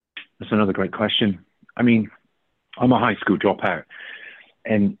That's another great question. I mean, I'm a high school dropout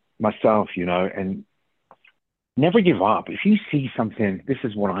and myself, and never give up. If you see something, this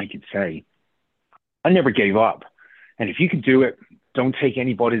is what I could say. I never gave up. And if you can do it, don't take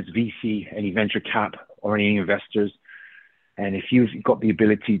anybody's VC, any venture cap or any investors. And if you've got the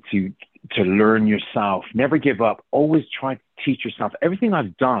ability to learn yourself, never give up. Always try to teach yourself. Everything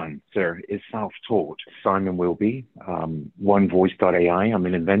I've done, sir, is self-taught. Simon Wilby, 1Voice.Ai. I'm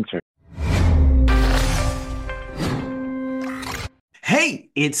an inventor. Hey,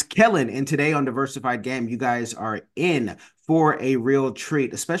 it's Kellen, and today on Diversified Game, you guys are in for a real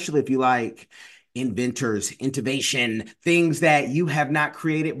treat, especially if you like inventors, innovation, things that you have not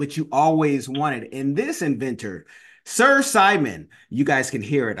created, but you always wanted. And this inventor, Sir Simon, you guys can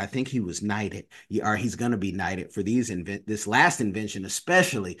hear it. I think he was knighted, or he's going to be knighted for this last invention,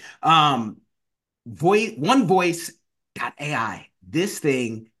 especially. One Voice.ai. This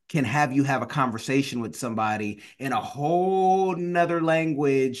thing can have you have a conversation with somebody in a whole nother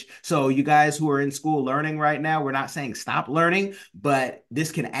language. So you guys who are in school learning right now, we're not saying stop learning, but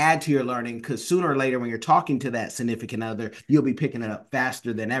this can add to your learning because sooner or later when you're talking to that significant other, you'll be picking it up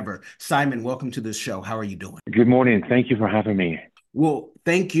faster than ever. Simon, welcome to the show. How are you doing? Good morning. Thank you for having me. Well,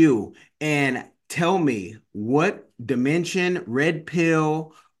 thank you. And tell me, what dimension, red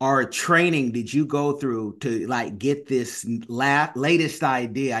pill, or training did you go through to like get this latest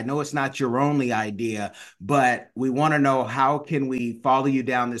idea? I know it's not your only idea, but we want to know how can we follow you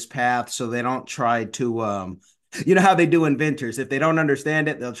down this path so they don't try to you know how they do inventors. If they don't understand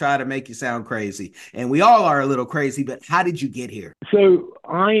it, they'll try to make you sound crazy. And we all are a little crazy, but how did you get here? So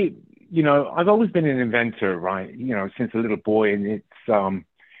I've always been an inventor, right? Since a little boy, and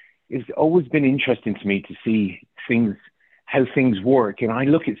it's always been interesting to me to see how things work. And I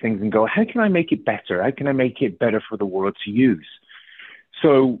look at things and go, how can I make it better? How can I make it better for the world to use?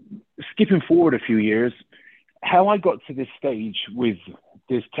 So skipping forward a few years, how I got to this stage with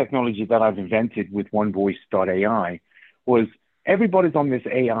this technology that I've invented with 1Voice.ai was everybody's on this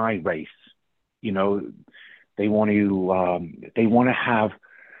AI race. You know, they want to have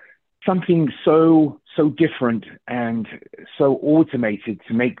something so different and so automated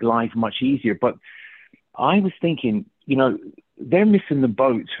to make life much easier. But I was thinking, they're missing the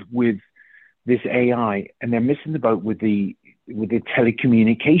boat with this AI, and they're missing the boat with the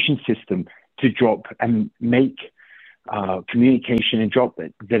telecommunication system to drop and make communication and drop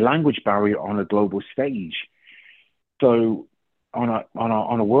the language barrier on a global stage. So on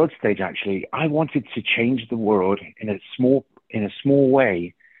a world stage, actually, I wanted to change the world in a small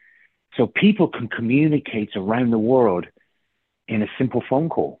way, so people can communicate around the world in a simple phone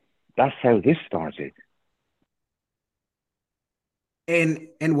call. That's how this started.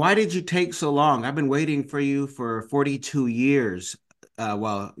 And why did you take so long? I've been waiting for you for 42 years,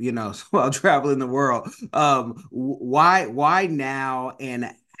 while while traveling the world. Why now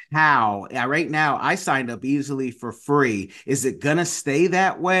and how? Right now, I signed up easily for free. Is it gonna stay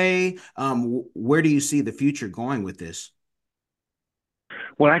that way? Where do you see the future going with this?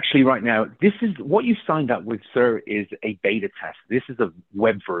 Well, actually, right now, this is what you signed up with, sir, is a beta test. This is a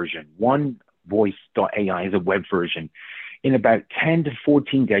web version. One Voice.ai is a web version. In about 10 to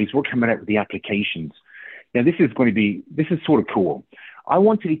 14 days, we're coming out with the applications. Now, this is sort of cool. I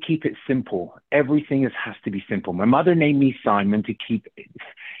wanted to keep it simple. Everything has to be simple. My mother named me Simon to keep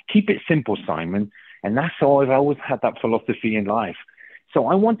it simple, Simon. And that's all. I've always had that philosophy in life. So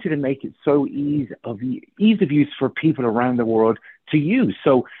I wanted to make it so ease of use for people around the world to use.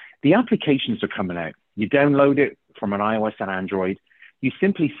 So the applications are coming out. You download it from an iOS and Android. You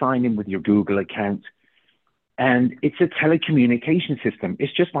simply sign in with your Google account, and it's a telecommunication system.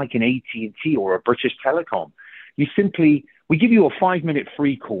 It's just like an AT&T or a British Telecom. We give you a 5-minute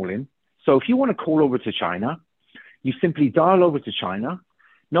free call in. So if you want to call over to China, you simply dial over to China.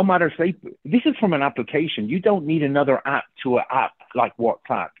 No matter this is from an application. You don't need another app to an app like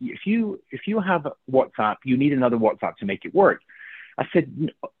WhatsApp. If you have WhatsApp, you need another WhatsApp to make it work. I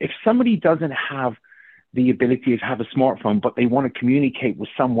said, if somebody doesn't have the ability to have a smartphone, but they want to communicate with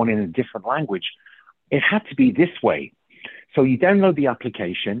someone in a different language, it had to be this way. So you download the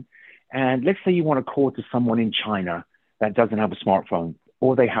application, and let's say you want to call to someone in China that doesn't have a smartphone.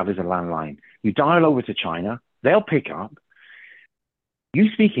 All they have is a landline. You dial over to China, they'll pick up. You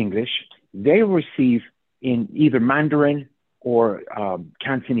speak English, they receive in either Mandarin or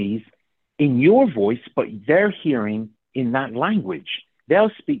Cantonese in your voice, but they're hearing in that language.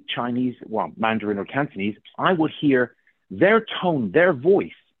 They'll speak Chinese, well, Mandarin or Cantonese. I would hear their tone, their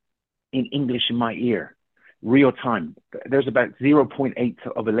voice in English in my ear, real time. There's about zero point 0.8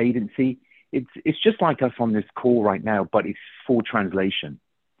 of a latency. It's just like us on this call right now, but it's full translation.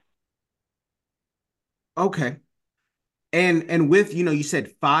 Okay. And with, you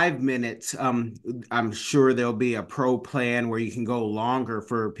said 5 minutes, I'm sure there'll be a pro plan where you can go longer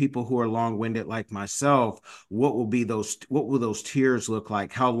for people who are long-winded like myself. What will those tiers look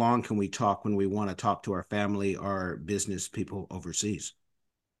like? How long can we talk when we want to talk to our family or business people overseas?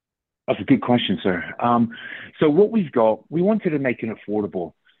 That's a good question, sir. So what we've got, we wanted to make it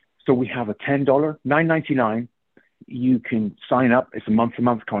affordable. So we have a $10, 9.99. You can sign up. It's a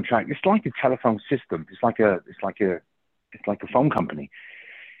month-to-month contract. It's like a telephone system. It's like a phone company.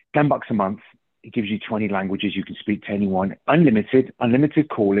 $10 a month. It gives you 20 languages. You can speak to anyone. Unlimited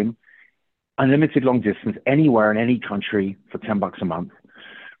calling, unlimited long distance, anywhere in any country for $10 a month.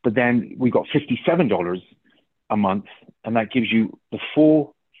 But then we got $57 a month, and that gives you the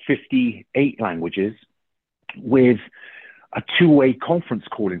full 58 languages with a two-way conference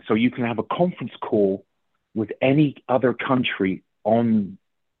calling. So you can have a conference call with any other country on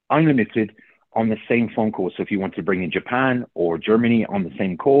unlimited on the same phone call. So if you want to bring in Japan or Germany on the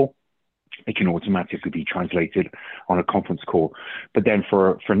same call, it can automatically be translated on a conference call. But then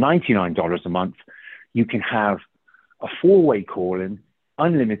for $99 a month, you can have a four-way calling,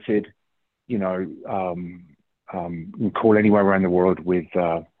 unlimited, you know, you can call anywhere around the world with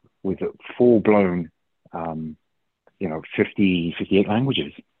a full-blown, 58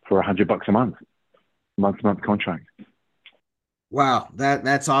 languages for $100 a month-to-month contract. Wow,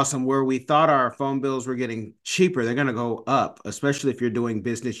 that's awesome. Where we thought our phone bills were getting cheaper, they're going to go up, especially if you're doing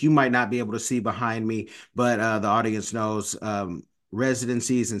business. You might not be able to see behind me, but the audience knows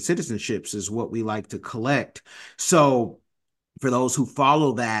residencies and citizenships is what we like to collect. So for those who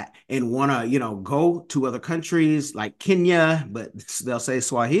follow that and want to, go to other countries like Kenya, but they'll say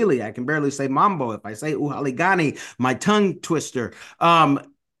Swahili. I can barely say mambo. If I say uhaligani, my tongue twister.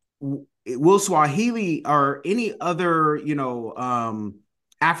 Will Swahili or any other,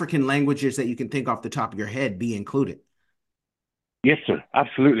 African languages that you can think off the top of your head be included? Yes, sir.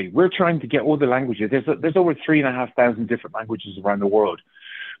 Absolutely. We're trying to get all the languages. There's over 3,500 different languages around the world,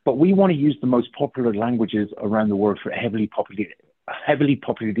 but we want to use the most popular languages around the world for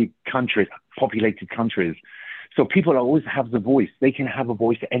populated countries. So people always have the voice. They can have a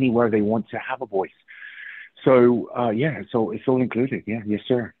voice anywhere they want to have a voice. So so it's all included. Yeah, yes,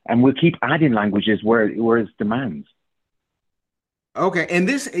 sir. And we'll keep adding languages where it's demands. Okay, and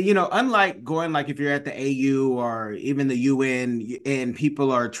this, unlike going like if you're at the AU or even the UN and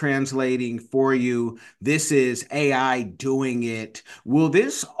people are translating for you, this is AI doing it. Will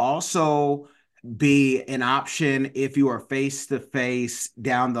this also be an option if you are face to face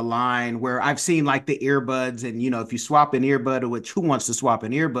down the line where I've seen like the earbuds and if you swap an earbud, which who wants to swap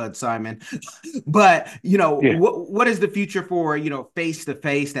an earbud, Simon? But Yeah. what is the future for face to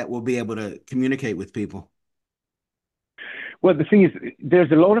face that will be able to communicate with people? Well, the thing is,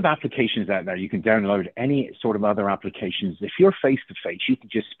 there's a lot of applications out there. You can download any sort of other applications. If you're face to face, you can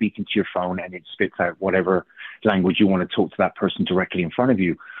just speak into your phone and it spits out whatever language you want to talk to that person directly in front of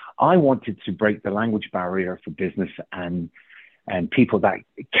you. I wanted to break the language barrier for business and people that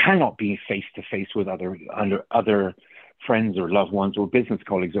cannot be face to face with other friends or loved ones or business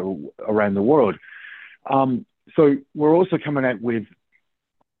colleagues around the world. So we're also coming out with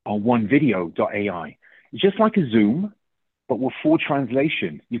 1Video.ai. It's just like a Zoom, but with full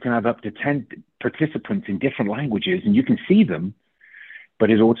translation. You can have up to 10 participants in different languages, and you can see them, but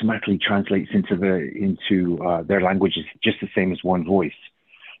it automatically translates into their languages, just the same as one voice.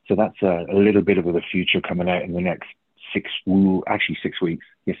 So that's a little bit of the future coming out in the next 6 weeks.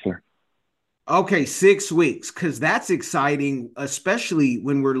 Yes, sir. Okay, 6 weeks, because that's exciting, especially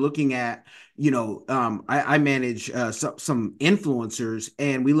when we're looking at, I manage some influencers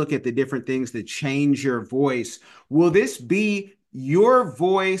and we look at the different things that change your voice. Will this be your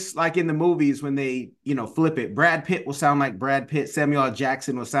voice like in the movies when they, flip it? Brad Pitt will sound like Brad Pitt. Samuel L.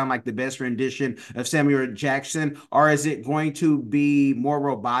 Jackson will sound like the best rendition of Samuel L. Jackson. Or is it going to be more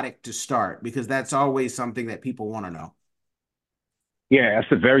robotic to start? Because that's always something that people want to know. Yeah,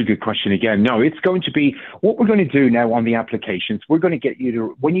 that's a very good question again. No, it's going to be what we're going to do now on the applications. We're going to get you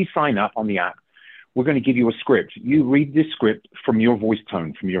to, when you sign up on the app, we're going to give you a script. You read this script from your voice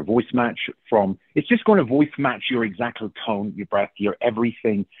tone, from your voice match, it's just going to voice match your exact tone, your breath, your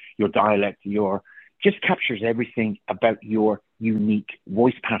everything, your dialect, just captures everything about your unique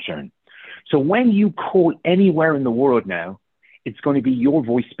voice pattern. So when you call anywhere in the world now, it's going to be your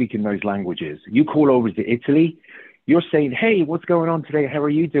voice speaking those languages. You call over to Italy, you're saying, hey, what's going on today? How are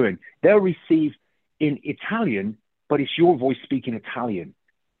you doing? They'll receive in Italian, but it's your voice speaking Italian.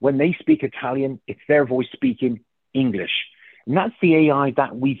 When they speak Italian, it's their voice speaking English. And that's the AI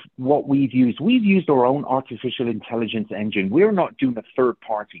that we've used. We've used our own artificial intelligence engine. We're not doing a third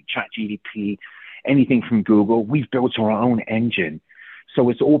party, ChatGPT, anything from Google. We've built our own engine. So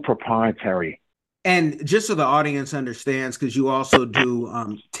it's all proprietary. And just so the audience understands, because you also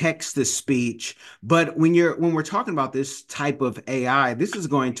do text to speech, but when we're talking about this type of AI, this is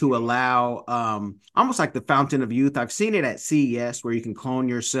going to allow almost like the fountain of youth. I've seen it at CES where you can clone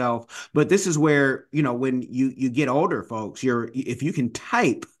yourself, but this is where when you get older, folks, if you can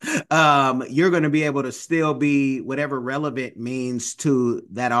type, you're going to be able to still be whatever relevant means to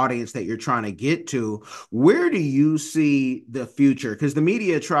that audience that you're trying to get to. Where do you see the future? Because the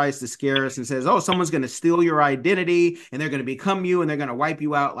media tries to scare us and says, "Oh, someone's going to steal your identity and they're going to become you and they're going to wipe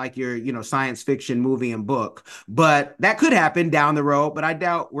you out like your, science fiction movie and book." But that could happen down the road, but I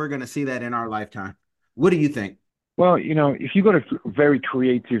doubt we're going to see that in our lifetime. What do you think? Well, if you've got a very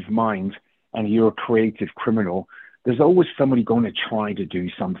creative mind and you're a creative criminal, there's always somebody going to try to do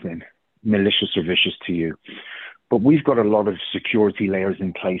something malicious or vicious to you. But we've got a lot of security layers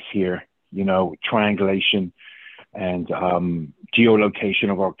in place here, triangulation and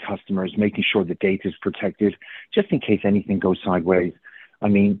geolocation of our customers, making sure the data is protected, just in case anything goes sideways. I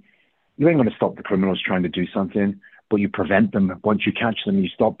mean, you ain't going to stop the criminals trying to do something, but you prevent them. Once you catch them, you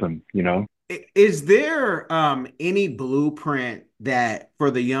stop them. Is there any blueprint that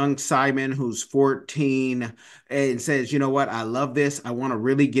for the young Simon who's 14 and says, you know what, I love this. I want to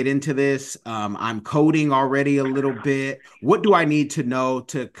really get into this. I'm coding already a little bit. What do I need to know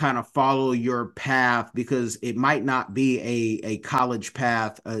to kind of follow your path? Because it might not be a college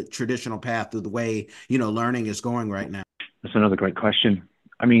path, a traditional path through the way, learning is going right now. That's another great question.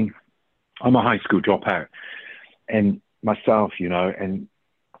 I mean, I'm a high school dropout and myself, and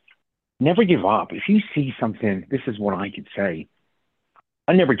never give up. If you see something, this is what I could say.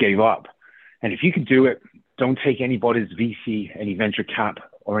 I never gave up. And if you can do it, don't take anybody's VC, any venture cap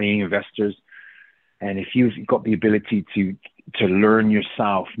or any investors. And if you've got the ability to learn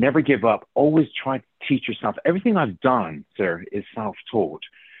yourself, never give up. Always try to teach yourself. Everything I've done, sir, is self-taught.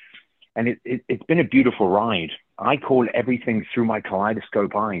 And it's been a beautiful ride. I call everything through my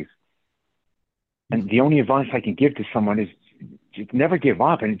kaleidoscope eyes. And the only advice I can give to someone is just never give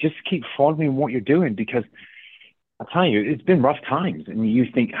up and just keep following what you're doing, because I tell you, it's been rough times and you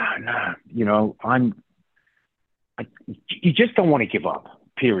think, you just don't want to give up,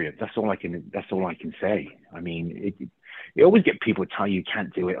 period. That's all I can say. I mean, you always get people tell you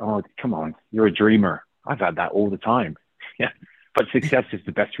can't do it. Oh, come on, you're a dreamer. I've had that all the time. Yeah. But success is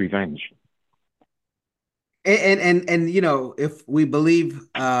the best revenge. And if we believe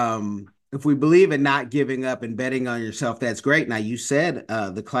in not giving up and betting on yourself, that's great. Now you said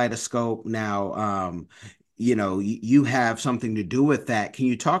the kaleidoscope. Now you have something to do with that. Can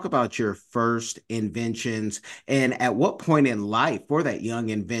you talk about your first inventions and at what point in life for that young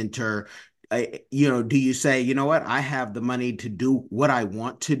inventor? Do you say, you know what, I have the money to do what I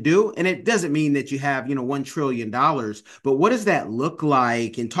want to do? And it doesn't mean that you have, $1 trillion, but what does that look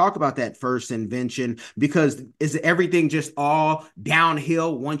like? And talk about that first invention, because is everything just all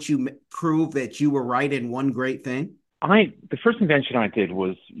downhill once you prove that you were right in one great thing? The first invention I did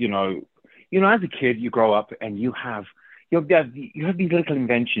was, as a kid, you grow up and you have these little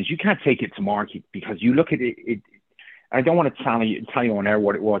inventions. You can't take it to market because you look at it. I don't want to tell you on air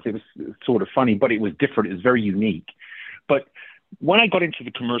what it was. It was sort of funny, but it was different. It was very unique. But when I got into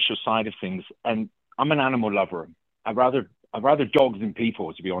the commercial side of things, and I'm an animal lover, I'd rather dogs than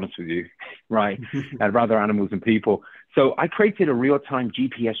people, to be honest with you, right? I'd rather animals than people. So I created a real-time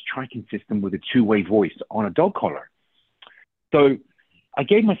GPS tracking system with a two-way voice on a dog collar. So I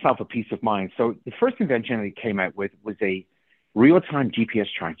gave myself a peace of mind. So the first invention I came out with was a real-time GPS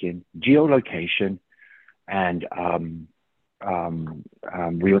tracking, geolocation, and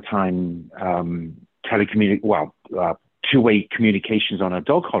real-time two-way communications on a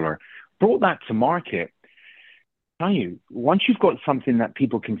dog collar. Brought that to market. I tell you, once you've got something that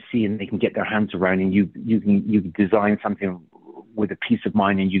people can see and they can get their hands around, and you can design something with a peace of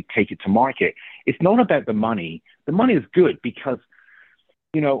mind and you take it to market, it's not about the money. The money is good because,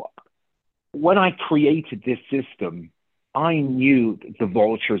 when I created this system, I knew the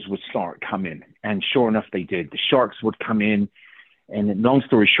vultures would start coming, and sure enough, they did. The sharks would come in, and long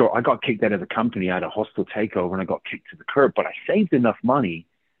story short, I got kicked out of the company. I had a hostile takeover, and I got kicked to the curb. But I saved enough money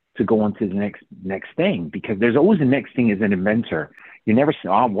to go on to the next thing, because there's always a next thing as an inventor. You never say,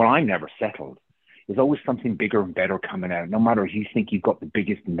 "Oh, well, I'm never settled." There's always something bigger and better coming out. No matter if you think you've got the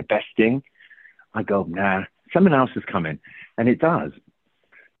biggest and the best thing, I go, nah, something else is coming, and it does.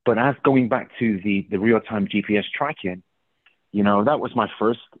 But as going back to the real-time GPS tracking, that was my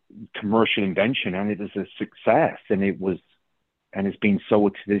first commercial invention, and it was a success, and it's been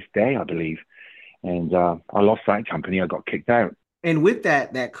sold to this day, I believe. And I lost that company. I got kicked out. And with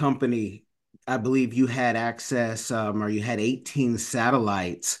that company, I believe you had access, or you had 18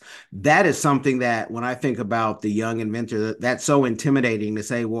 satellites. That is something that when I think about the young inventor, that's so intimidating to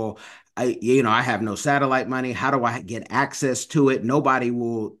say, well, I have no satellite money. How do I get access to it? Nobody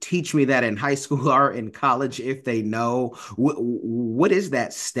will teach me that in high school or in college if they know. What is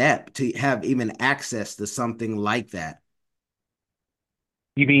that step to have even access to something like that?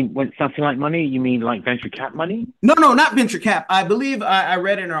 You mean when something like money? You mean like venture cap money? No, no, not venture cap. I believe I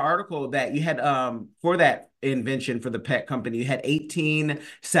read in an article that you had for that invention for the pet company, you had 18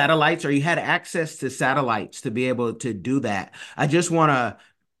 satellites or you had access to satellites to be able to do that. I just want to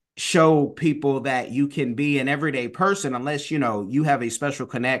show people that you can be an everyday person unless you have a special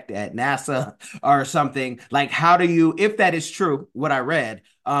connect at NASA or something. Like how do you, if that is true, what I read,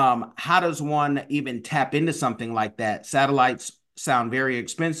 how does one even tap into something like that? Satellites sound very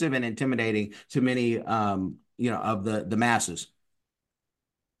expensive and intimidating to many of the masses.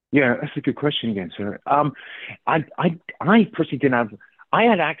 Yeah, that's a good question again, sir. I personally didn't have. I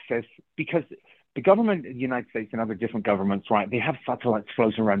had access because the government of the United States and other different governments, right? They have satellites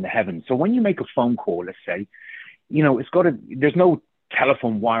floating around the heavens. So when you make a phone call, let's say, it's got to. There's no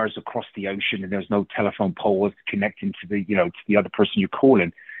telephone wires across the ocean, and there's no telephone poles connecting to the other person you're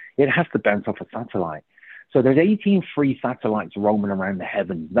calling. It has to bounce off a satellite. So there's 18 free satellites roaming around the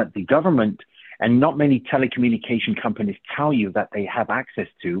heavens that the government and not many telecommunication companies tell you that they have access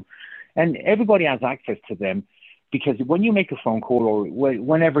to. And everybody has access to them because when you make a phone call or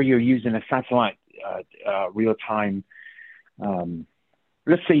whenever you're using a satellite real time, um,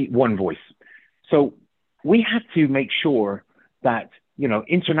 let's say one voice. So we have to make sure that,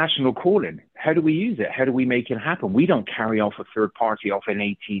 international calling, how do we use it? How do we make it happen? We don't carry off a third party off an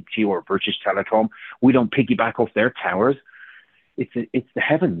AT&T or British Telecom. We don't piggyback off their towers. It's the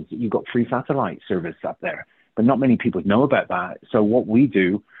heavens. You've got free satellite service up there, but not many people know about that. So what we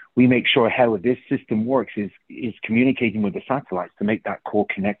do, we make sure how this system works is communicating with the satellites to make that call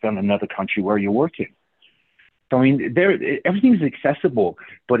connect on another country where you're working. So I mean, everything's accessible,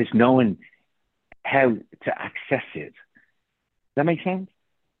 but it's knowing how to access it. Does that make sense?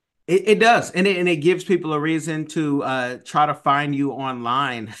 It does, and it gives people a reason to try to find you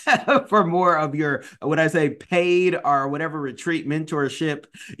online for more of your, what I say, paid or whatever retreat mentorship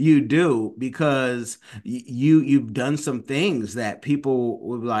you do, because you've done some things that people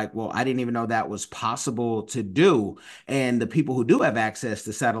would be like, well, I didn't even know that was possible to do. And the people who do have access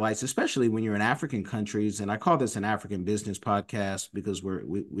to satellites, especially when you're in African countries, and I call this an African business podcast because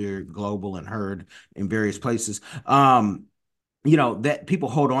we're global and heard in various places. That people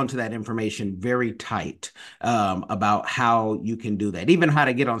hold on to that information very tight, about how you can do that. Even how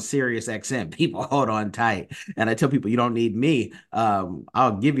to get on Sirius XM, people hold on tight. And I tell people, you don't need me.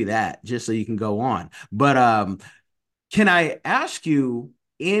 I'll give you that just so you can go on. But can I ask you,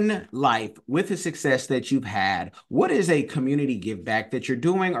 in life, with the success that you've had, what is a community give back that you're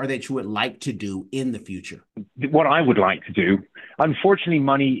doing or that you would like to do in the future? What I would like to do, unfortunately,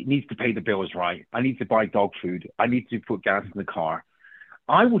 money needs to pay the bills, right? I need to buy dog food. I need to put gas in the car.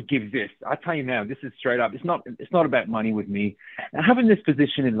 I would give this. I tell you now, this is straight up. It's not about money with me. And having this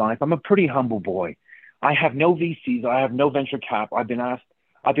position in life, I'm a pretty humble boy. I have no VCs. I have no venture cap.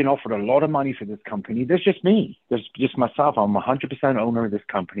 I've been offered a lot of money for this company. There's just me. There's just myself. I'm 100% owner of this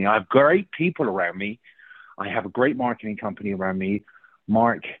company. I have great people around me. I have a great marketing company around me.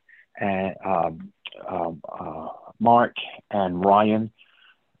 Mark and Mark and Ryan,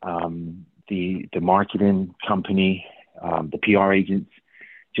 the marketing company, the PR agents,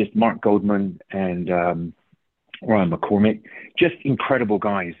 just Mark Goldman and Ryan McCormick, just incredible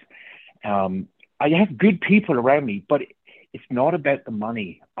guys. I have good people around me, but it's not about the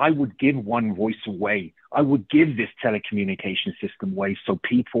money. I would give one voice away. I would give this telecommunication system away so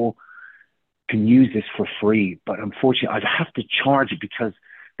people can use this for free. But unfortunately, I'd have to charge it because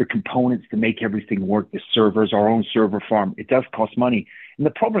the components to make everything work, the servers, our own server farm, it does cost money. And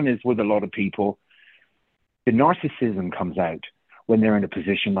the problem is with a lot of people, the narcissism comes out when they're in a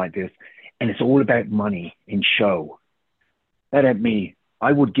position like this, and it's all about money and show. That ain't me.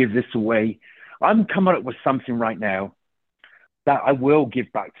 I would give this away. I'm coming up with something right now that I will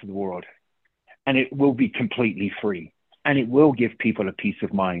give back to the world, and it will be completely free, and it will give people a peace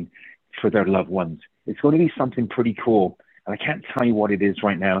of mind for their loved ones. It's going to be something pretty cool, and I can't tell you what it is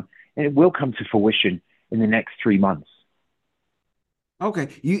right now, and it will come to fruition in the next 3 months. Okay,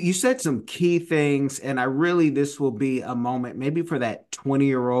 you said some key things, and I really this will be a moment maybe for that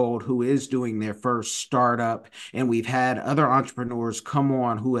 20-year-old who is doing their first startup. And we've had other entrepreneurs come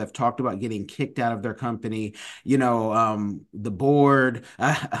on who have talked about getting kicked out of their company. The board.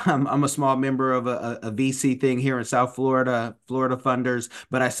 I'm a small member of a VC thing here in South Florida, Florida funders.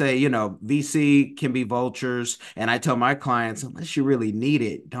 But I say, VC can be vultures, and I tell my clients, unless you really need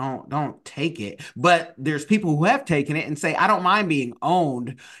it, don't take it. But there's people who have taken it and say, I don't mind being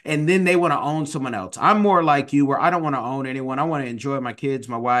owned, and then they want to own someone else. I'm more like you, where I don't want to own anyone. I want to enjoy my kids,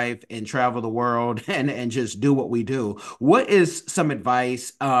 my wife, and travel the world and just do what we do. What is some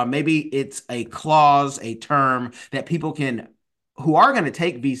advice? Maybe it's a clause, a term that people can who are going to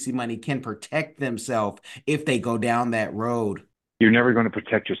take VC money can protect themselves if they go down that road. You're never going to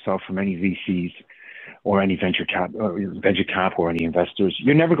protect yourself from any VCs or any venture cap or any investors.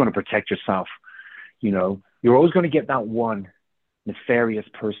 You're never going to protect yourself. You're always going to get that one nefarious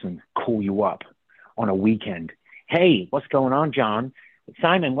person call you up on a weekend. Hey, what's going on, John?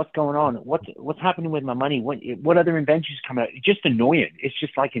 Simon, what's going on? What's happening with my money? What other inventions come out? It's just annoying. It's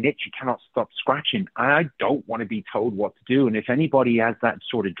just like an itch you cannot stop scratching. I don't want to be told what to do. And if anybody has that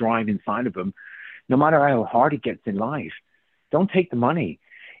sort of drive inside of them, no matter how hard it gets in life, don't take the money.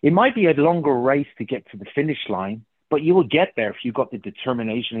 It might be a longer race to get to the finish line, but you will get there if you've got the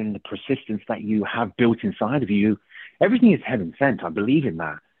determination and the persistence that you have built inside of you. Everything is heaven sent. I believe in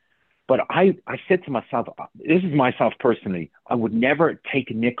that. But I said to myself, this is myself personally, I would never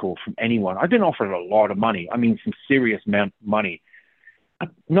take a nickel from anyone. I've been offered a lot of money. I mean, some serious money.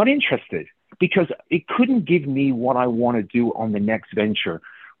 I'm not interested because it couldn't give me what I want to do on the next venture.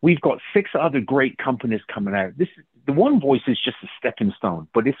 We've got 6 other great companies coming out. The One Voice is just a stepping stone,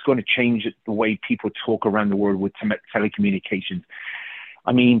 but it's going to change the way people talk around the world with telecommunications.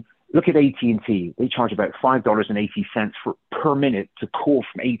 I mean, look at AT&T. They charge about $5.80 per minute to call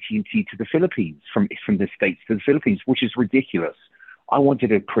from AT&T to the Philippines, from the States to the Philippines, which is ridiculous. I wanted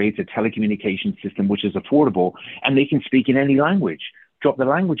to create a telecommunication system which is affordable and they can speak in any language, drop the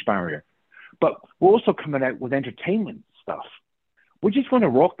language barrier. But we're also coming out with entertainment stuff. We're just going to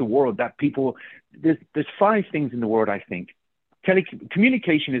rock the world that people, there's 5 things in the world, I think.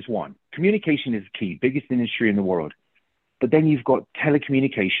 Communication is one. Communication is key, biggest industry in the world. But then you've got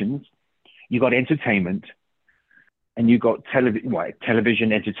telecommunications, you've got entertainment, and you've got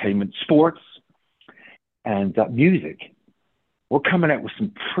television, entertainment, sports, and music. We're coming out with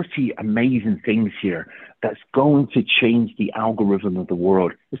some pretty amazing things here that's going to change the algorithm of the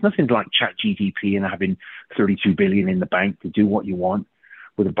world. It's nothing like ChatGPT and having 32 billion in the bank to do what you want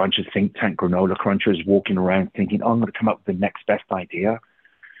with a bunch of think tank granola crunchers walking around thinking, oh, I'm going to come up with the next best idea.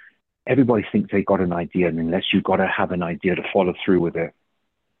 Everybody thinks they got an idea, and unless you've got to have an idea to follow through with it.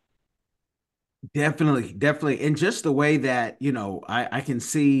 Definitely, definitely. And just the way that, I can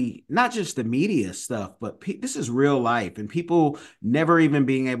see not just the media stuff, but this is real life and people never even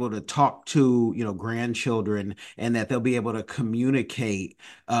being able to talk to, grandchildren and that they'll be able to communicate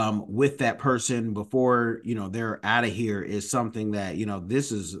with that person before, they're out of here is something that,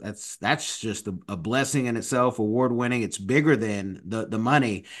 that's just a blessing in itself, award winning. It's bigger than the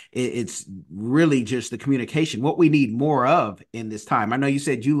money. It's really just the communication, what we need more of in this time. I know you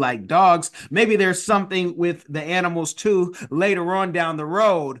said you like dogs. Maybe there's something with the animals too later on down the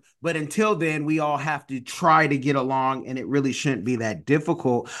road, but until then we all have to try to get along and it really shouldn't be that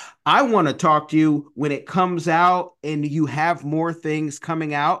difficult. I want to talk to you when it comes out and you have more things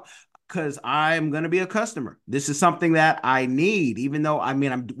coming out because I'm going to be a customer. This is something that I need, even though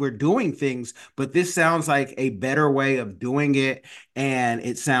we're doing things, but this sounds like a better way of doing it and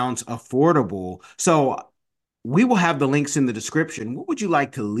it sounds affordable. So we will have the links in the description. What would you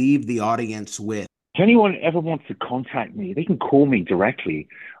like to leave the audience with? If anyone ever wants to contact me, they can call me directly.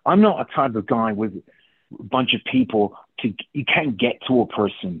 I'm not a type of guy with a bunch of people you can't get to a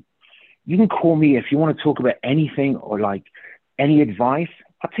person. You can call me if you want to talk about anything or like any advice.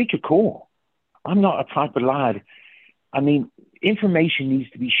 I'll take your call. I'm not a type of lad. I mean, information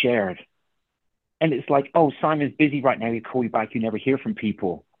needs to be shared. And it's like, oh, Simon's busy right now. He call you back. You never hear from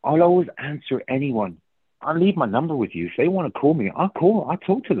people. I'll always answer anyone. I'll leave my number with you. If they want to call me, I'll call. I'll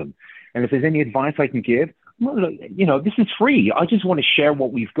talk to them. And if there's any advice I can give, well, this is free. I just want to share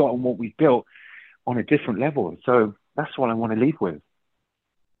what we've got and what we've built on a different level. So that's what I want to leave with.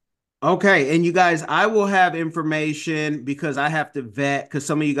 Okay, and you guys, I will have information because I have to vet because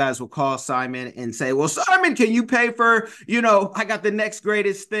some of you guys will call Simon and say, "Well, Simon, can you pay for, I got the next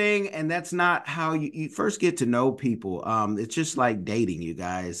greatest thing." And that's not how you first get to know people. It's just like dating, you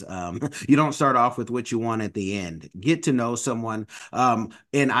guys. You don't start off with what you want at the end. Get to know someone.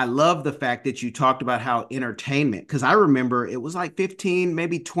 And I love the fact that you talked about how entertainment, because I remember it was like 15,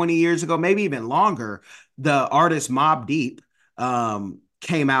 maybe 20 years ago, maybe even longer, the artist Mobb Deep.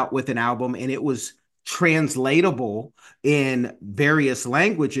 Came out with an album and it was translatable in various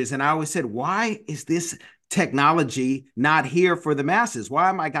languages. And I always said, why is this technology not here for the masses? Why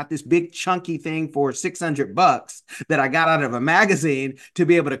am I got this big chunky thing for $600 that I got out of a magazine to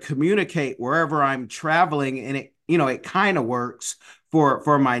be able to communicate wherever I'm traveling? And it kind of works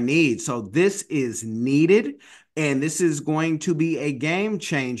for my needs. So this is needed. And this is going to be a game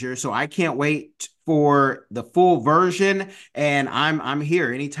changer. So I can't wait for the full version. And I'm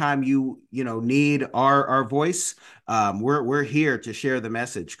here anytime you need our voice. We're here to share the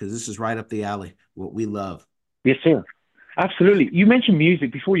message because this is right up the alley. What we love. Yes, sir. Absolutely. You mentioned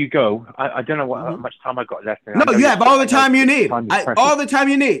music before you go. I don't know how Mhm. much time I got left, and I No, know you have all the I know time you need. time is precious. All the time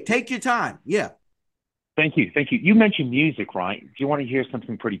you need. Take your time. Yeah. Thank you, thank you. You mentioned music, right? Do you want to hear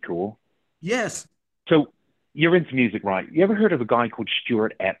something pretty cool? Yes. So you're into music, right? You ever heard of a guy called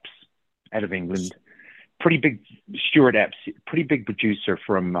Stuart Epps out of England? Pretty big, Stuart Epps, pretty big producer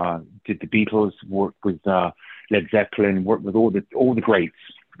from did the Beatles, worked with Led Zeppelin, worked with all the greats,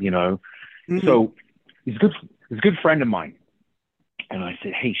 you know. Hmm. So he's a good friend of mine. And I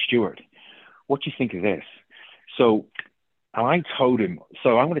said, "Hey, Stuart, what do you think of this?" So I told him,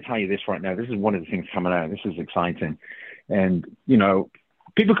 so I'm going to tell you this right now. This is one of the things coming out. This is exciting. And,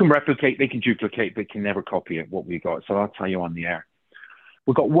 people can replicate, they can duplicate, but can never copy it, what we got. So I'll tell you on the air.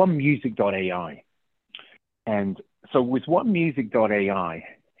 We've got 1Music.ai. And so with 1Music.ai,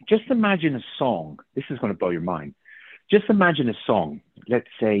 just imagine a song. This is going to blow your mind. Just imagine a song. Let's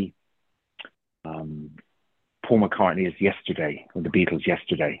say um, Paul McCartney is Yesterday, or the Beatles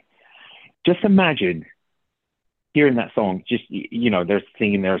Yesterday. Just imagine hearing that song, just, they're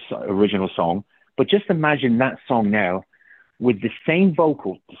singing their original song, but just imagine that song now with the same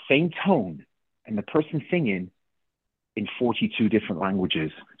vocal, the same tone, and the person singing in 42 different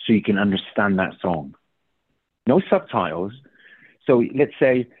languages so you can understand that song. No subtitles. So let's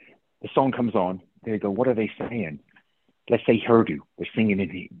say the song comes on, they go, what are they saying? Let's say Urdu, they're singing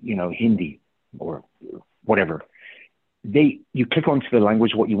in, Hindi or whatever. You click onto the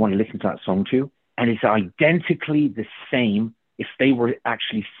language, what you want to listen to that song to, and it's identically the same if they were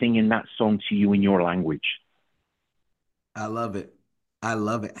actually singing that song to you in your language. I love it. I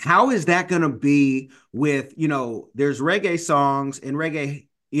love it. How is that going to be with, there's reggae songs and reggae,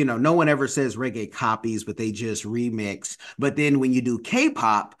 no one ever says reggae copies, but they just remix. But then when you do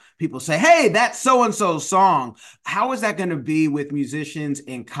K-pop, people say, hey, that's so and so song. How is that going to be with musicians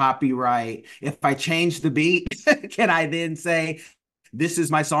and copyright? If I change the beat, can I then say, this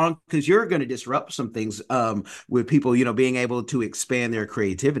is my song? Because you're going to disrupt some things with people, being able to expand their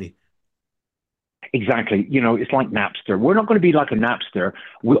creativity. Exactly. It's like Napster. We're not going to be like a Napster.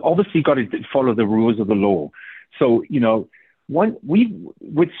 We obviously got to follow the rules of the law. So, one we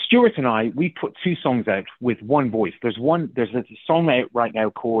with Stuart and I, we put two songs out with one voice. There's a song out right now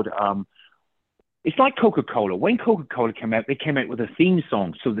called it's like Coca-Cola. When Coca-Cola came out, they came out with a theme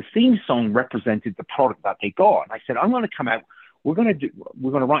song. So the theme song represented the product that they got. And I said, I'm going to come out. We're going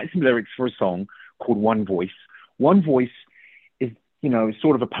to write some lyrics for a song called One Voice. One Voice is,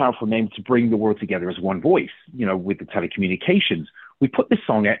 sort of a powerful name to bring the world together as one voice, with the telecommunications. We put this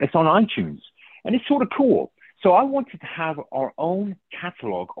song out, it's on iTunes, and it's sort of cool. So I wanted to have our own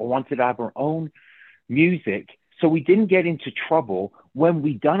catalog. I wanted to have our own music so we didn't get into trouble when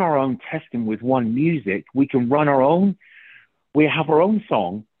we done our own testing with One Music. We can run our own, we have our own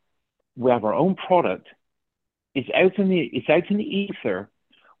song, we have our own product. It's out in the ether.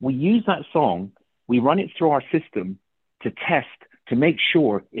 We use that song, we run it through our system to test to make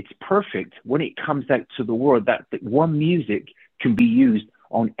sure it's perfect when it comes out to the world, that One Music can be used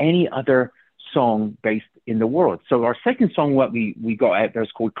on any other song based in the world. So our second song, what we got out there,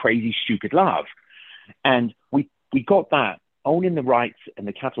 is called Crazy Stupid Love. And we got that owning the rights and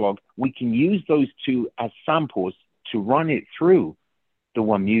the catalog. We can use those two as samples to run it through the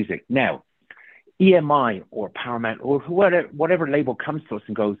One Music. Now, EMI or Paramount or whatever label comes to us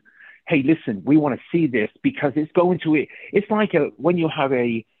and goes, hey, listen, we want to see this because it's going to it. It's like when you have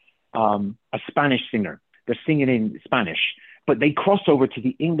a Spanish singer, they're singing in Spanish, but they cross over to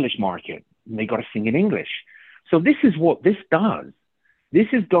the English market and they got to sing in English. So this is what this does. This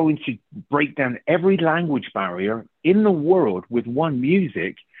is going to break down every language barrier in the world with One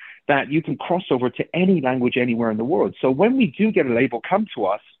Music. that you can cross over to any language anywhere in the world. So when we do get a label come to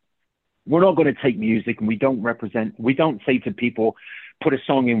us, we're not going to take music, and we don't say to people, put a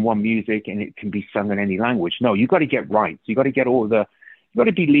song in one music and it can be sung in any language. No, you got to get rights. You got to get you got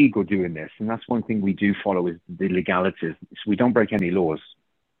to be legal doing this. And that's one thing we do follow is the legalities. So we don't break any laws.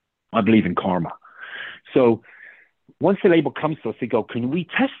 I believe in karma. So once the label comes to us, they go, can we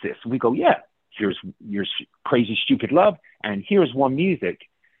test this? And we go, yeah, here's Crazy Stupid Love, and here's one music.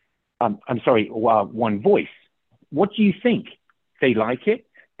 One voice. What do you think? They like it?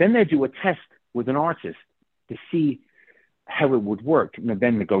 Then they do a test with an artist to see how it would work. And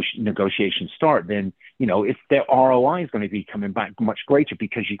then negotiations start. Then, if their ROI is going to be coming back much greater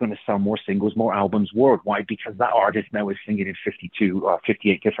because you're going to sell more singles, more albums worldwide, because that artist now is singing in 52 or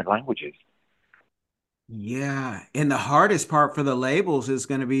 58 different languages. Yeah. And the hardest part for the labels is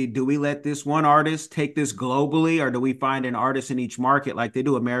going to be, do we let this one artist take this globally, or do we find an artist in each market like they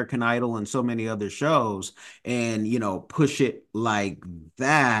do American Idol and so many other shows and, push it like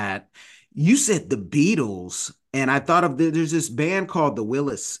that? You said the Beatles, and I thought of there's this band called the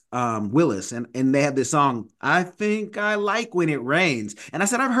Willis, and they have this song, I Think I Like When It Rains. And I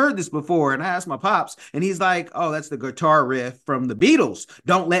said, I've heard this before. And I asked my pops, and he's like, oh, that's the guitar riff from the Beatles,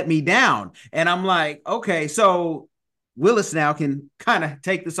 Don't Let Me Down. And I'm like, okay, so Willis now can kind of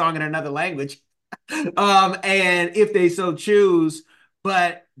take the song in another language. And if they so choose.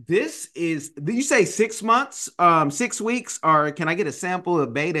 But this is, did you say 6 months, 6 weeks, or can I get a sample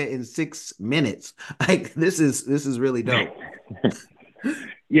of beta in 6 minutes? Like this is really dope.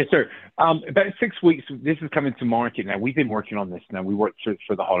 Yes, sir. About 6 weeks. This is coming to market now. We've been working on this now. We work through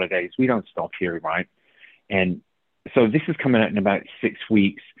for the holidays. We don't stop here, right? And so this is coming out in about 6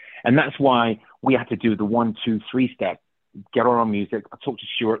 weeks, and that's why we have to do the 1, 2, 3 step. Get our own music. I talked to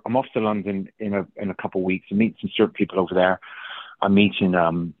Stuart. I'm off to London in a couple of weeks and meet some certain people over there. I'm meeting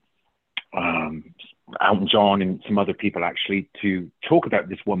Elton John and some other people actually to talk about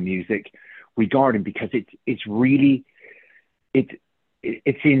this one music regarding, because it's really it's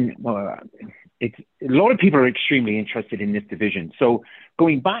in it's a lot of people are extremely interested in this division. So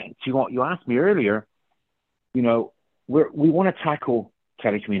going back to what you asked me earlier, we want to tackle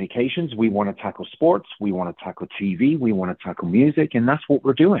telecommunications, we want to tackle sports, we want to tackle TV, we want to tackle music, and that's what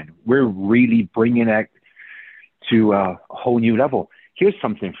we're doing. We're really bringing it to a whole new level. Here's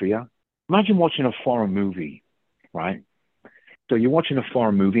something for you. Imagine watching a foreign movie, right? So you're watching a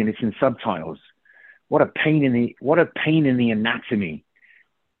foreign movie and it's in subtitles. What a pain in the anatomy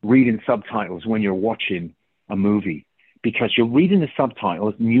reading subtitles when you're watching a movie, because you're reading the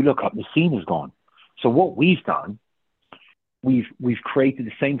subtitles and you look up, the scene is gone. So what we've done, we've created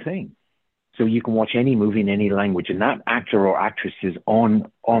the same thing. So you can watch any movie in any language, and that actor or actress is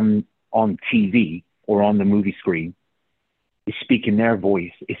on TV or on the movie screen is speaking their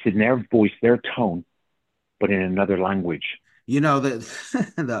voice. It's in their voice, their tone, but in another language.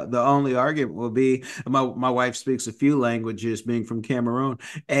 The only argument will be my wife speaks a few languages, being from Cameroon,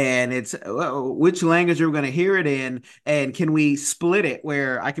 and it's which language are we going to hear it in, and can we split it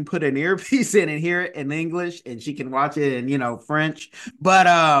where I can put an earpiece in and hear it in English, and she can watch it in French. But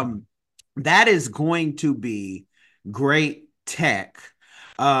that is going to be great tech.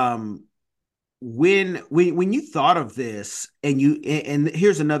 When you thought of this, and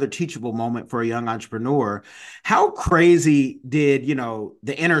here's another teachable moment for a young entrepreneur, how crazy did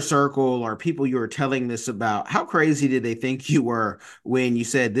the inner circle or people you were telling this about, how crazy did they think you were when you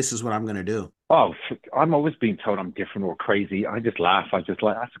said, this is what I'm going to do? Oh, I'm always being told I'm different or crazy. I just laugh. I just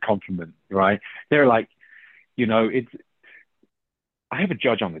like, that's a compliment, right? They're like, I have a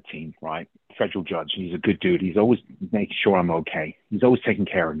judge on the team, right? Federal judge. He's a good dude. He's always making sure I'm okay. He's always taking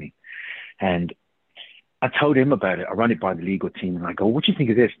care of me. And I told him about it. I run it by the legal team, and I go, "What do you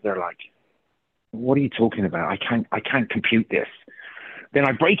think of this?" They're like, "What are you talking about? I can't compute this." Then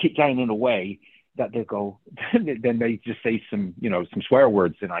I break it down in a way that they go, then they just say some swear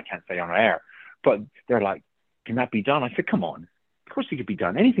words that I can't say on air. But they're like, "Can that be done?" I said, "Come on. Of course it could be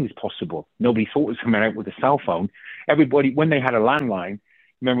done. Anything's possible." Nobody thought it was coming out with a cell phone. Everybody, when they had a landline,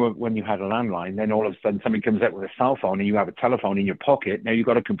 remember when you had a landline, then all of a sudden somebody comes out with a cell phone and you have a telephone in your pocket. Now you've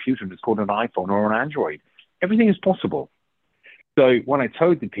got a computer that's called an iPhone or an Android. Everything is possible. So when I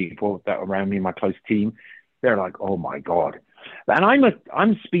told the people that around me, my close team, they're like, "Oh my God." And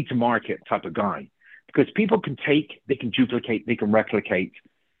I'm speed to market type of guy, because people can take, they can duplicate, they can replicate,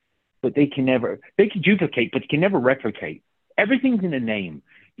 but they can duplicate, but they can never replicate. Everything's in a name.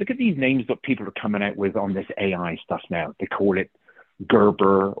 Look at these names that people are coming out with on this AI stuff now. They call it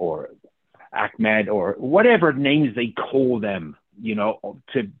Gerber or Ahmed or whatever names they call them,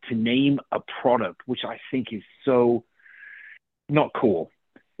 to name a product, which I think is so not cool.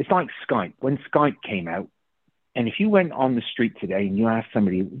 It's like Skype. When Skype came out, and if you went on the street today and you asked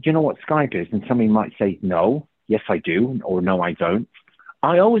somebody, do you know what Skype is? And somebody might say, no, yes, I do, or no, I don't.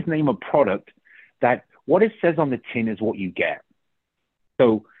 I always name a product that what it says on the tin is what you get.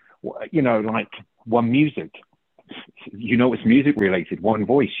 So, like One Music, you know it's music related. One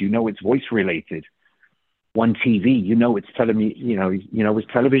Voice, you know it's voice related. One TV, it's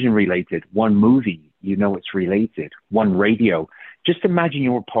television related. One movie, you know it's related. One radio. Just imagine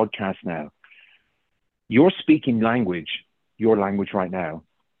your podcast now. You're speaking your language right now,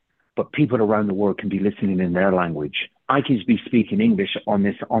 but people around the world can be listening in their language. I can be speaking English on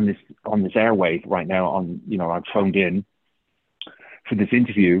this airwave right now. I've phoned in for this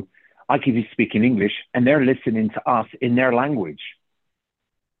interview. I could be speaking English, and they're listening to us in their language.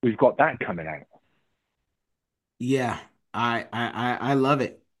 We've got that coming out. Yeah, I love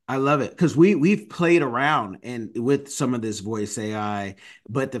it. I love it because we've played around and with some of this voice AI,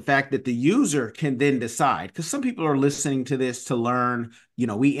 but the fact that the user can then decide, because some people are listening to this to learn,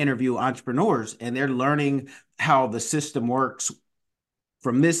 we interview entrepreneurs and they're learning how the system works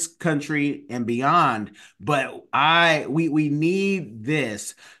from this country and beyond. But we need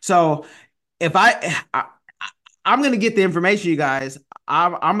this. So if I'm going to get the information, you guys.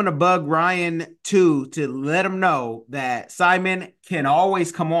 I'm going to bug Ryan too to let him know that Simon can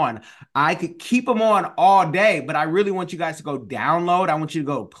always come on. I could keep him on all day, but I really want you guys to go download. I want you to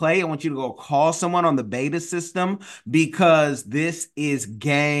go play. I want you to go call someone on the beta system because this is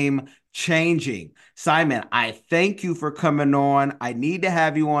game changing. Simon, I thank you for coming on. I need to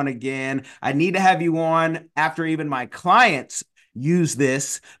have you on again. I need to have you on after even my clients use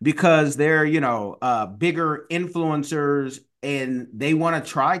this because they're, bigger influencers and they want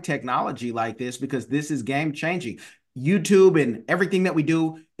to try technology like this because this is game changing. YouTube and everything that we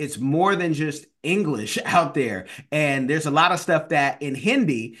do, it's more than just English out there. And there's a lot of stuff that in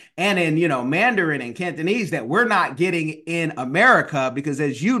Hindi and in, Mandarin and Cantonese that we're not getting in America because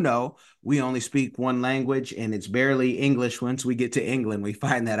as you know, we only speak one language and it's barely English. Once we get to England, we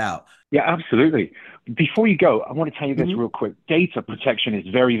find that out. Yeah, absolutely. Before you go, I want to tell you this real quick. Data protection is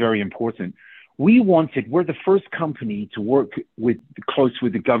very, very important. We're the first company to work close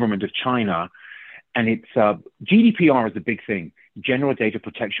with the government of China, and it's GDPR is a big thing, General Data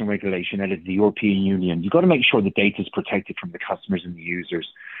Protection Regulation, that is the European Union. You've got to make sure the data is protected from the customers and the users.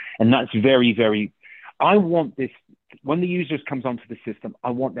 And that's very, very, I want this, when the users comes onto the system, I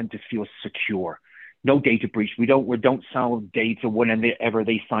want them to feel secure. No data breach. We don't sell data whenever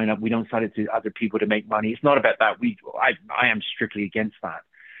they sign up. We don't sell it to other people to make money. It's not about that. I am strictly against that.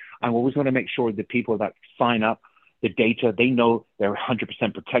 I always want to make sure the people that sign up, the data, they know they're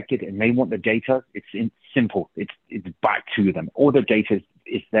 100% protected and they want the data. It's simple. It's back to them. All their data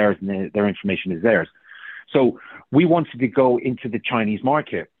is theirs and their information is theirs. So we wanted to go into the Chinese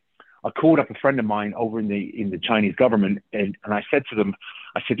market. I called up a friend of mine over in the Chinese government and I said to them,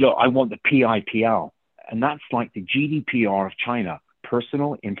 I said, look, I want the PIPL. And that's like the GDPR of China,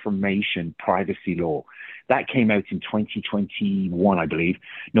 Personal Information Privacy Law. That came out in 2021, I believe,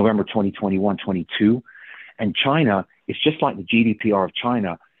 November 2021, 22. And China is just like the GDPR of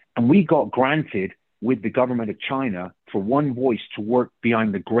China. And we got granted with the government of China for One Voice to work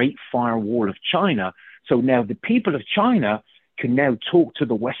behind the Great Firewall of China. So now the people of China can now talk to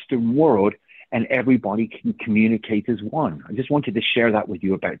the Western world and everybody can communicate as one. I just wanted to share that with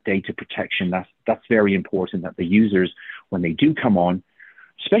you about data protection. That's very important that the users, when they do come on,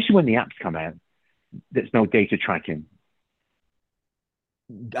 especially when the apps come out, there's no data tracking.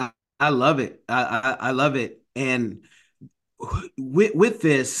 I love it. I love it. And with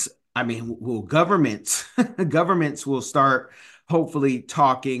this, I mean, well, governments will start hopefully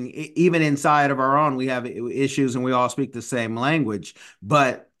talking even inside of our own. We have issues and we all speak the same language,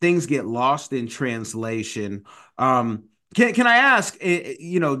 but things get lost in translation. Can I ask,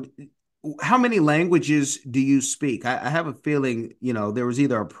 how many languages do you speak? I have a feeling, there was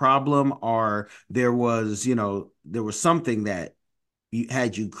either a problem or there was something that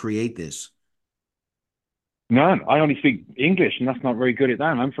had you create this. None. I only speak English, and that's not very good at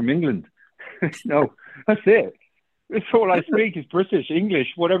that. I'm from England. No, that's it. That's all I speak is British, English,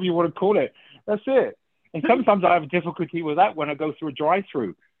 whatever you want to call it. That's it. And sometimes I have difficulty with that when I go through a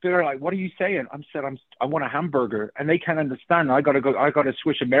drive-through. They're like, "What are you saying?" I want a hamburger, and they can't understand. I gotta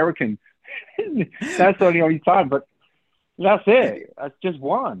switch American. That's the only time, but that's it. That's just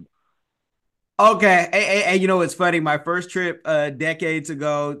one. Okay, and it's funny. My first trip decades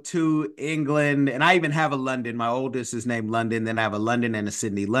ago to England, and I even have a London. My oldest is named London. Then I have a London and a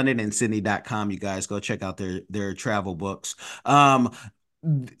Sydney. LondonandSydney.com. You guys go check out their travel books.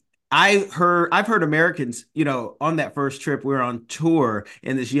 I've heard Americans, on that first trip, we were on tour,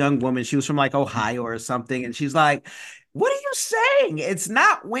 and this young woman, she was from like Ohio or something, and she's like, "What are you saying? It's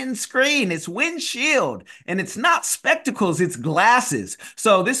not windscreen, it's windshield, and it's not spectacles, it's glasses."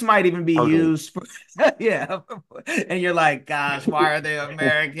 So this might even be Totally. used for, yeah. And you're like, "Gosh, why are they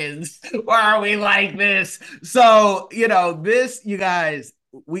Americans? Why are we like this?" So, this, you guys,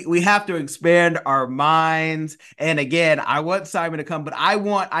 we have to expand our minds. And again, I want Simon to come, but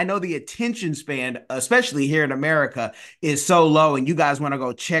I know the attention span, especially here in America, is so low. And you guys want to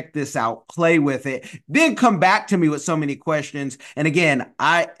go check this out, play with it, then come back to me with so many questions. And again,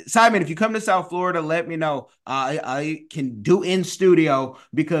 Simon, if you come to South Florida, let me know. I can do in studio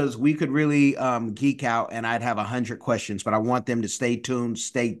because we could really geek out, and I'd have 100 questions, but I want them to stay tuned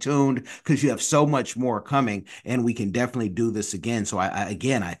because you have so much more coming, and we can definitely do this again. So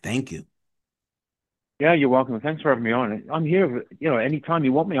again, I thank you. Yeah, you're welcome. Thanks for having me on. I'm here, anytime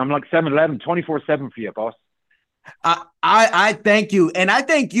you want me. I'm like 7-Eleven, 24/7 for you, boss. I thank you. And I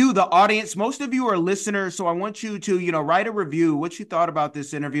thank you, the audience. Most of you are listeners. So I want you to, write a review, what you thought about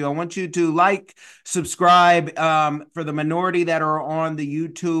this interview. I want you to like, subscribe, for the minority that are on the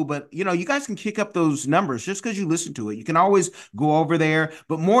YouTube. But, you guys can kick up those numbers just because you listen to it. You can always go over there.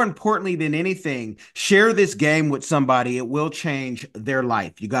 But more importantly than anything, share this game with somebody. It will change their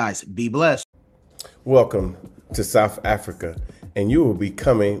life. You guys be blessed. Welcome to South Africa. And you will be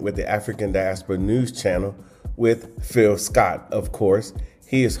coming with the African Diaspora News Channel with Phil Scott, of course.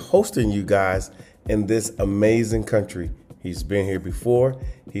 He is hosting you guys in this amazing country. He's been here before,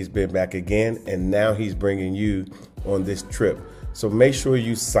 he's been back again, and now he's bringing you on this trip. So make sure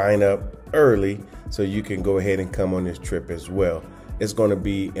you sign up early so you can go ahead and come on this trip as well. It's going to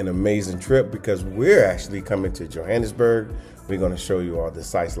be an amazing trip because we're actually coming to Johannesburg. We're going to show you all the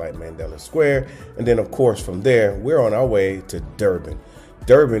sites like Mandela Square. And then, of course, from there, we're on our way to Durban.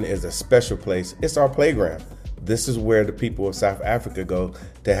 Durban is a special place. It's our playground. This is where the people of South Africa go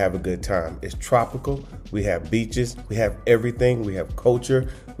to have a good time. It's tropical. We have beaches. We have everything. We have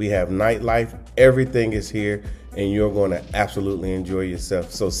culture. We have nightlife. Everything is here, and you're going to absolutely enjoy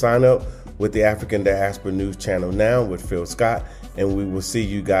yourself. So sign up with the African Diaspora News Channel now with Phil Scott, and we will see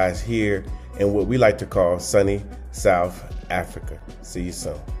you guys here in what we like to call sunny South Africa. See you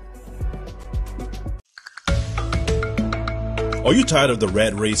soon. Are you tired of the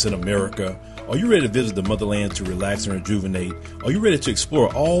rat race in America? Are you ready to visit the motherland to relax and rejuvenate? Are you ready to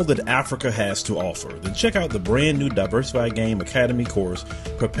explore all that Africa has to offer? Then check out the brand new Diversified Game Academy course,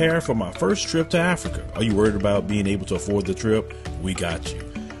 Prepare for My First Trip to Africa. Are you worried about being able to afford the trip? We got you.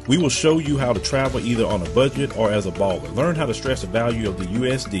 We will show you how to travel either on a budget or as a baller. Learn how to stress the value of the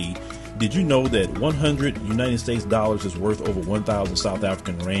USD. Did you know that 100 United States dollars is worth over 1,000 South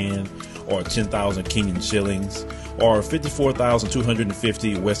African rand, or 10,000 Kenyan shillings, or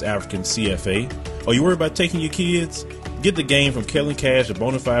 54,250 West African CFA? Are you worried about taking your kids? Get the game from Kellen Cash, a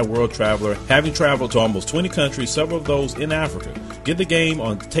bona fide world traveler, having traveled to almost 20 countries, several of those in Africa. Get the game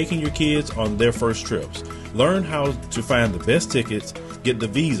on taking your kids on their first trips. Learn how to find the best tickets, get the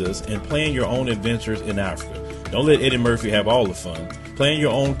visas, and plan your own adventures in Africa. Don't let Eddie Murphy have all the fun. Plan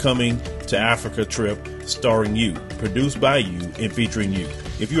your own coming to Africa trip starring you, produced by you, and featuring you.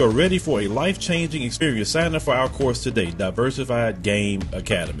 If you are ready for a life-changing experience, sign up for our course today, Diversified Game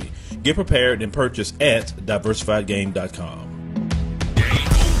Academy. Get prepared and purchase at diversifiedgame.com.